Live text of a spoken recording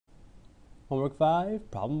Homework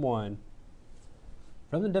 5, problem 1.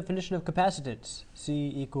 From the definition of capacitance,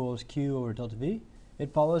 C equals Q over delta V,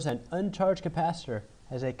 it follows an uncharged capacitor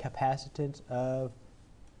has a capacitance of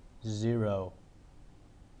 0.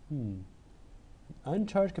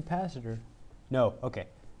 Uncharged capacitor? No, okay.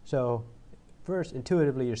 So first,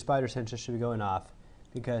 intuitively, your spider sensor should be going off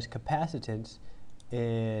because capacitance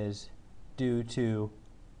is due to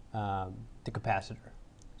the capacitor.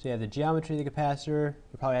 So you have the geometry of the capacitor.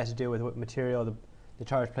 It probably has to do with what material the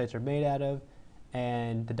charged plates are made out of,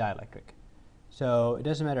 and the dielectric. So it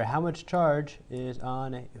doesn't matter how much charge is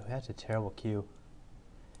on a, that's a terrible cue.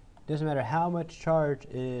 It doesn't matter how much charge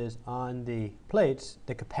is on the plates,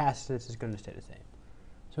 the capacitance is going to stay the same.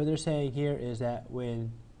 So what they're saying here is that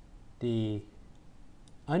when the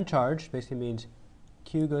uncharged basically means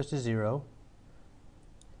Q goes to 0,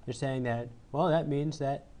 they're saying that, well, that means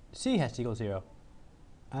that C has to equal 0.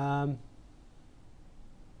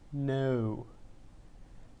 No.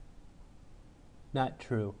 Not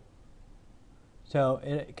true. So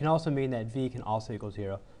it can also mean that V can also equal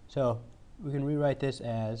 0. So we can rewrite this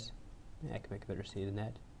as, I can make a better C than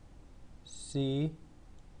that. C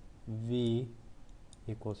V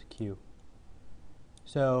equals Q.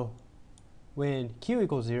 So when Q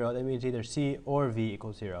equals 0, that means either C or V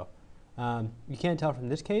equals 0. You can't tell from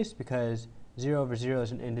this case because 0 over 0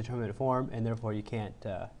 is an indeterminate form, and therefore you can't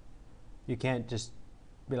just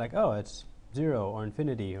be like, oh, it's 0 or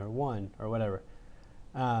infinity or 1 or whatever.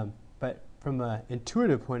 But from an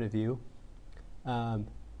intuitive point of view,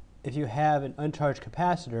 if you have an uncharged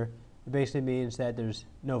capacitor, it basically means that there's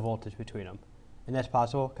no voltage between them. And that's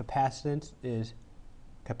possible. Capacitance is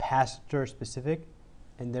capacitor specific,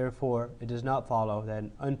 and therefore it does not follow that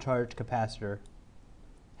an uncharged capacitor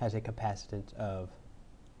has a capacitance of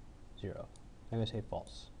 0. I'm going to say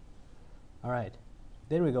false. All right.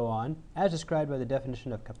 Then we go on. As described by the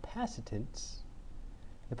definition of capacitance,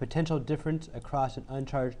 the potential difference across an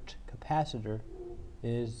uncharged capacitor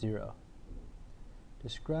is 0.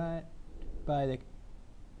 Described by the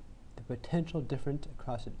potential difference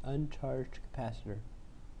across an uncharged capacitor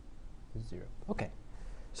is 0. Okay.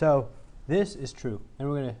 So this is true, and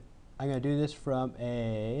I'm going to do this from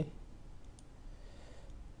a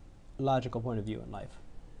logical point of view in life.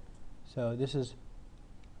 So this is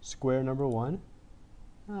square number 1.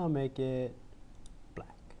 I'll make it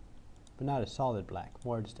black, but not a solid black,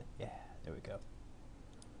 more just a, yeah, there we go.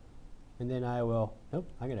 And then I will, I'm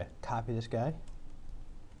going to copy this guy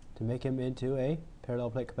to make him into a parallel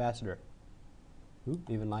plate capacitor. Ooh,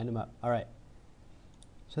 even lined him up. All right.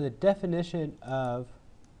 So the definition of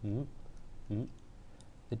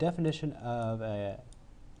a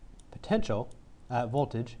potential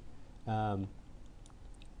voltage,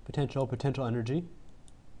 potential energy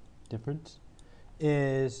difference,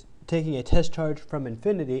 is taking a test charge from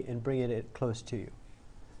infinity and bringing it close to you.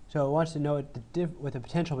 So it wants to know what the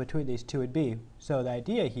potential between these two would be. So the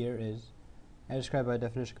idea here is, as described by the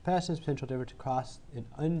definition of capacitance, potential difference across an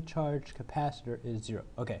uncharged capacitor is 0.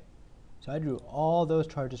 Okay, so I drew all those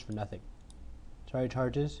charges for nothing. Sorry,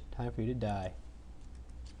 charges, time for you to die.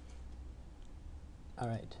 All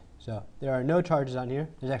right, so there are no charges on here.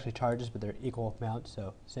 There's actually charges, but they're equal amounts,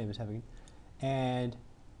 so same as having. And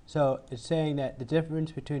so it's saying that the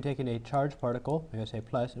difference between taking a charged particle, I'm going to say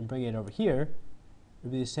plus, and bringing it over here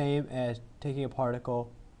would be the same as taking a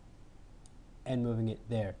particle and moving it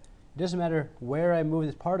there. It doesn't matter where I move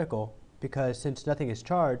this particle, because since nothing is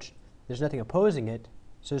charged, there's nothing opposing it,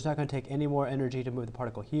 so it's not going to take any more energy to move the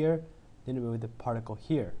particle here than to move the particle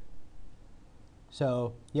here.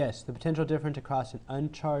 So yes, the potential difference across an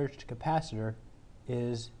uncharged capacitor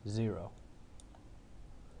is 0.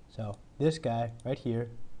 So this guy right here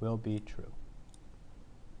will be true.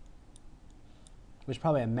 There's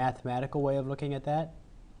probably a mathematical way of looking at that.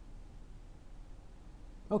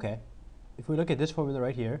 Okay, if we look at this formula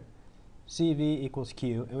right here, CV equals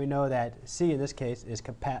Q, and we know that C in this case is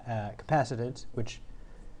capacitance, which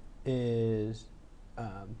is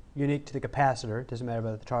unique to the capacitor. It doesn't matter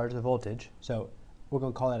about the charge or the voltage. So we're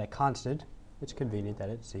going to call that a constant. It's convenient that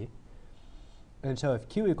it's C. And so if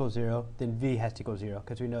Q equals 0, then V has to equal 0,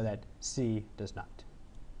 because we know that C does not.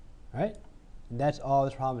 All right? And that's all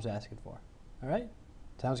this problem is asking for. All right?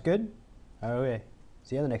 Sounds good? Okay.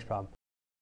 See you on the next problem.